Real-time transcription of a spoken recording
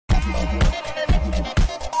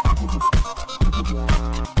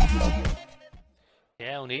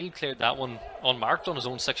Yeah, O'Neill cleared that one unmarked on his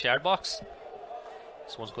own 6-yard box.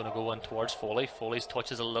 This one's going to go in towards Foley. Foley's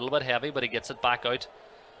touch is a little bit heavy, but he gets it back out,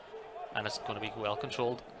 and it's going to be well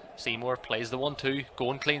controlled. Seymour plays the 1-2,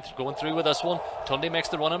 going clean, going through with this one. Tunde makes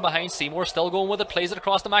the run in behind. Seymour still going with it, plays it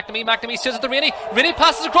across to McNamee. McNamee sits it to Rainey. Rainey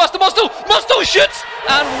passes across to Mustoe. Mustoe shoots,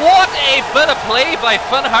 and what a bit of play by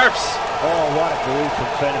Finn Harps. Oh, what a goal from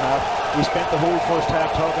Finn Harps. We spent the whole first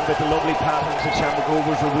half talking about the lovely patterns that Shamrock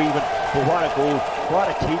Rovers were weaving, but what a goal,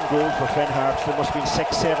 what a team goal for Finn Harps. There must have been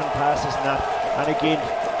 6-7 passes in that, and again,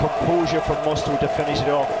 composure from Mustoe to finish it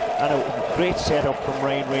off, and a great setup from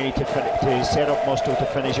Ryan Rainey to set up Mustoe to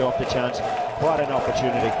finish off the chance. What an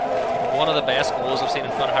opportunity. One of the best goals I've seen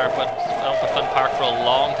in Finn Harps at Finn Park for a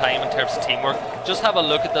long time in terms of teamwork. Just have a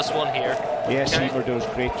look at this one here. Yeah, Seymour does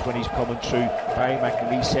great when he's coming through. Barry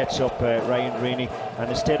McNamee sets up Ryan Rainey, and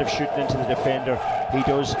instead of shooting into the defender, he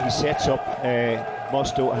sets up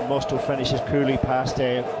Mustoe, and Mustoe finishes coolly past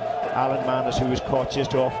Alan Manus, who was caught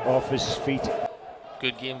just off his feet.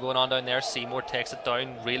 Good game going on down there. Seymour takes it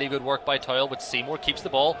down. Really good work by Toyle, but Seymour keeps the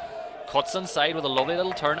ball, cuts inside with a lovely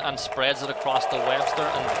little turn and spreads it across to Webster,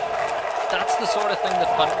 and that's the sort of thing that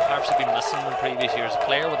Finn Harps have been missing in previous years. A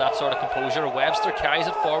player with that sort of composure. Webster carries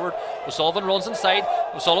it forward. O'Sullivan runs inside.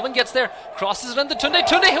 O'Sullivan gets there, crosses it into Tunde.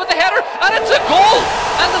 Tunde with the header, and it's a goal!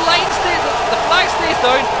 And the line stays, the flag stays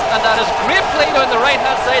down, and that is great play down the right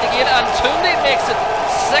hand side again. And Tunde makes it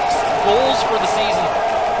 6 goals for the season.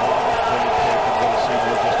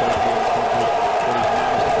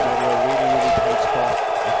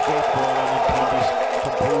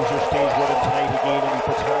 Stays with him tonight again, and he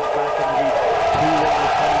puts Harps back in the lead. 2 under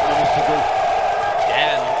 5 minutes to go.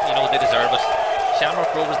 Yeah, and you know, they deserve it. Shamrock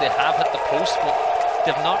Rovers, they have hit the post, but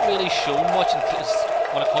they've not really shown much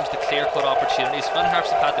when it comes to clear-cut opportunities. Finn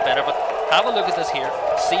Harps have had the better, but have a look at this here.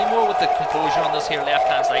 Seymour with the composure on this here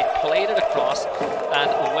left-hand side, played it across, and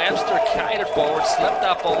Webster carried it forward, slipped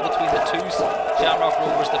that ball between the two Shamrock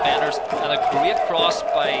Rovers defenders, and a great cross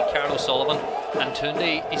by Carl O'Sullivan. And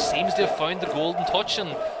Tunde, he seems to have found the golden touch,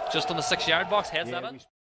 and just on the 6-yard box, heads that in.